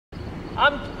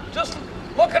I'm just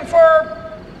looking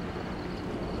for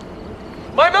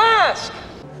my mask.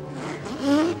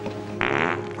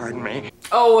 Pardon me.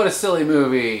 Oh, what a silly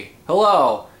movie.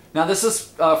 Hello. Now this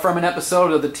is from an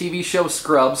episode of the TV show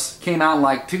Scrubs. Came out in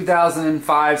like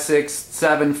 2005, 6,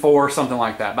 7, 4, something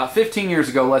like that. About 15 years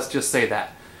ago, let's just say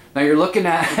that. Now you're looking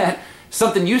at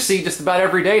something you see just about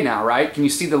every day now, right? Can you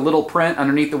see the little print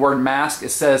underneath the word mask? It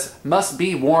says, must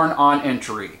be worn on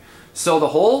entry. So the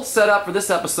whole setup for this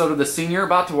episode of the scene you're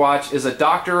about to watch is a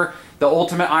doctor, the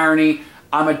ultimate irony,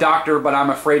 I'm a doctor, but I'm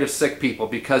afraid of sick people,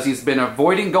 because he's been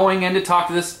avoiding going in to talk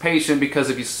to this patient because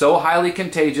he's so highly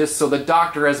contagious, so the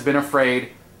doctor has been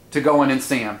afraid to go in and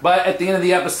see him. But at the end of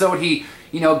the episode, he,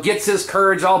 gets his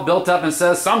courage all built up and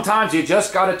says, sometimes you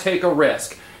just gotta take a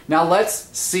risk. Now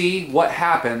let's see what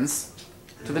happens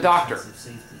to the doctor.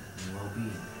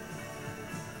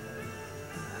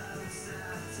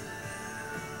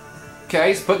 Okay,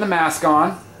 he's putting the mask on.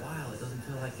 Wow, it doesn't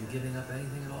feel like you're giving up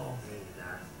anything at all.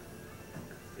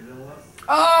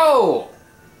 Oh!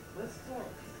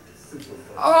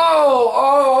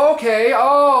 Oh, okay,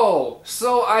 oh.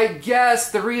 So I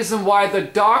guess the reason why the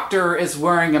doctor is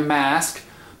wearing a mask,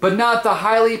 but not the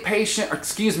highly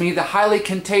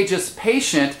contagious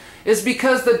patient, is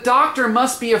because the doctor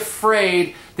must be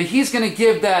afraid that he's going to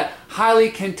give that highly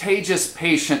contagious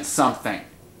patient something.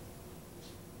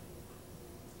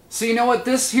 So you know what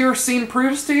this here scene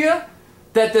proves to you?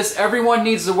 That everyone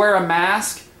needs to wear a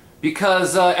mask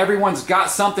because everyone's got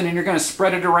something and you're going to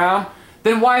spread it around.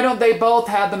 Then why don't they both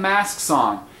have the masks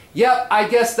on? Yep, I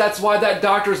guess that's why that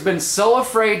doctor's been so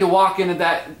afraid to walk into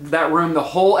that room the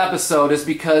whole episode, is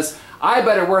because I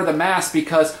better wear the mask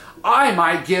because I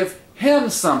might give him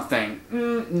something.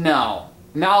 No.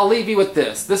 Now I'll leave you with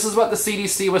this. This is what the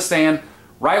CDC was saying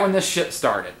right when this shit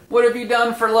started. What have you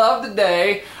done for love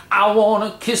today? I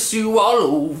wanna kiss you all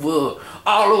over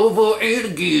and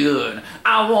again.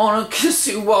 I wanna kiss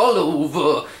you all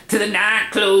over till the night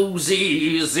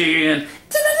closes in.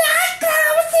 Till the night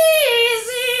closes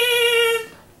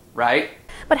in. Right?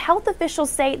 But health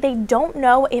officials say they don't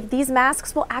know if these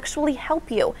masks will actually help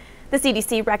you. The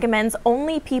CDC recommends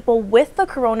only people with the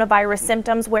coronavirus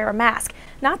symptoms wear a mask,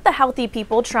 not the healthy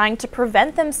people trying to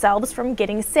prevent themselves from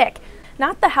getting sick.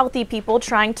 Not the healthy people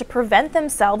trying to prevent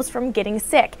themselves from getting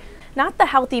sick. Not the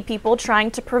healthy people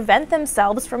trying to prevent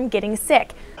themselves from getting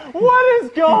sick. What is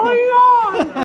going on?